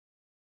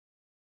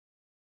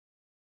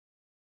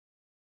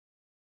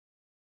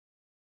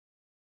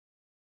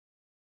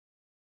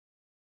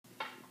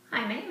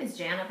Hi, my name is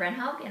Jana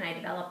Brenhaug, and I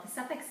developed the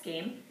Suffix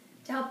Game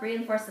to help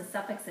reinforce the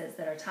suffixes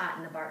that are taught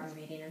in the Barton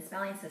reading and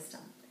spelling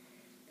system.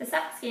 The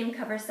Suffix Game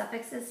covers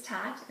suffixes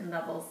taught in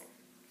levels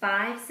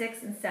 5,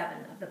 6, and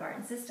 7 of the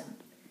Barton system.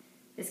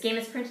 This game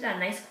is printed on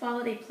nice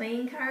quality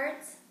playing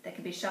cards that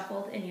can be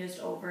shuffled and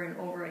used over and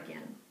over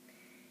again.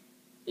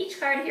 Each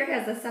card here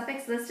has the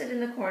suffix listed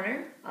in the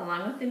corner,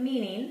 along with the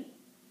meaning,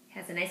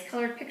 has a nice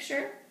colored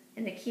picture,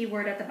 and the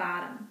keyword at the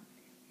bottom.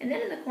 And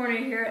then in the corner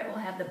here, it will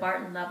have the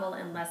Barton level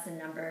and lesson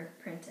number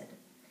printed.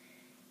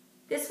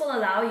 This will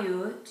allow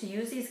you to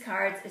use these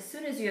cards as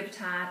soon as you have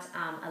taught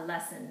a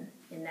lesson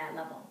in that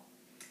level.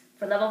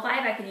 For level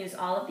 5, I can use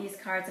all of these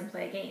cards and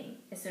play a game.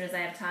 As soon as I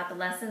have taught the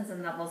lessons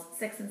in levels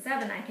 6 and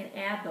 7, I can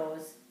add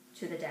those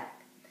to the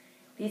deck.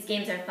 These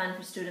games are fun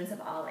for students of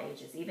all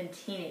ages. Even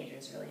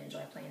teenagers really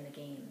enjoy playing the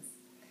games.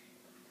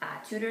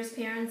 Tutors,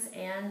 parents,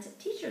 and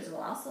teachers will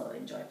also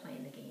enjoy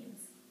playing the games.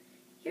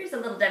 Here's a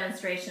little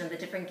demonstration of the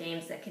different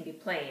games that can be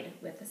played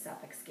with the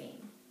Suffix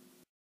Game.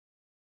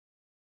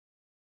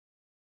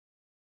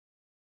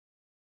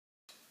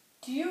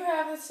 Do you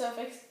have the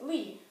suffix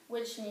 "ly,"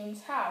 which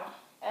means how,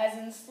 as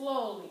in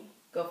slowly?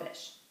 Go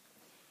fish.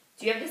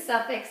 Do you have the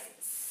suffix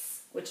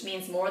 "s," which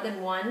means more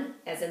than one,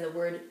 as in the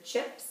word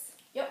chips?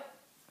 Yep.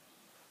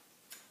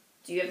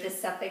 Do you have the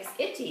suffix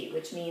 "ity,"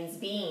 which means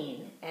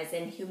being, as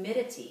in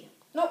humidity?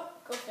 Nope.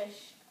 Go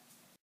fish.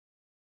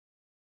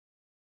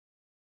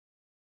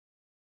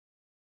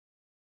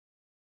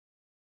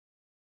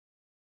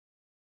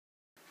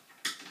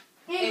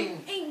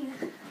 Ing. Ing.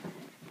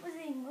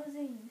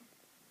 Wazing.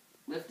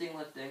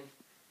 Lifting.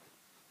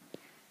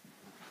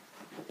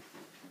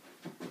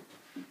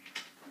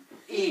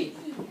 E.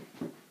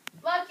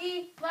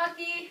 Lucky.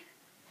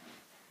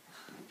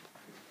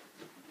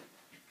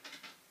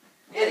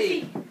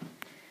 Itty.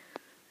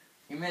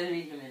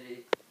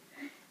 Humidity.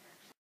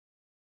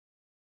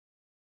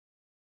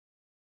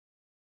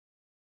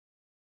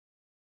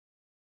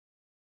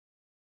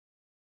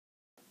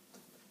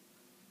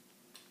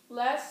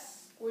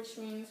 Less, which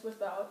means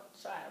without,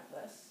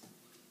 childless.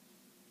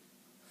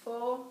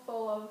 Full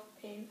of,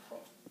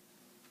 painful.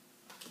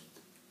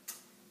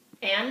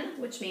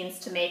 An, which means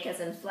to make, as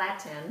in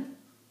flatten.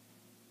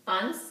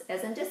 Uns,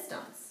 as in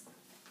distance.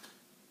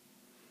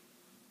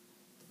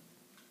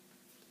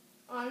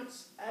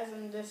 Uns, as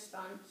in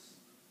distance.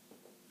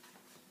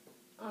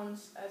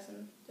 Uns, as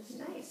in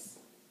distance. Nice.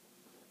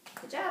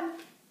 Good job.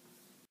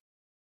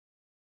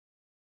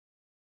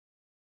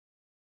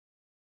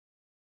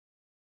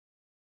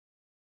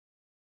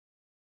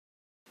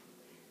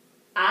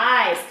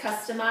 Eyes,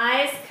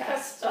 customize,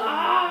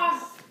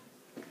 Customize.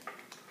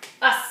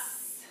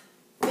 Us,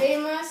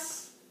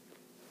 famous.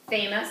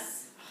 Sailor.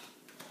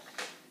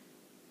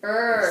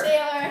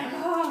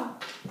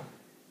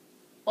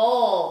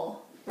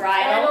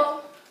 Bridal.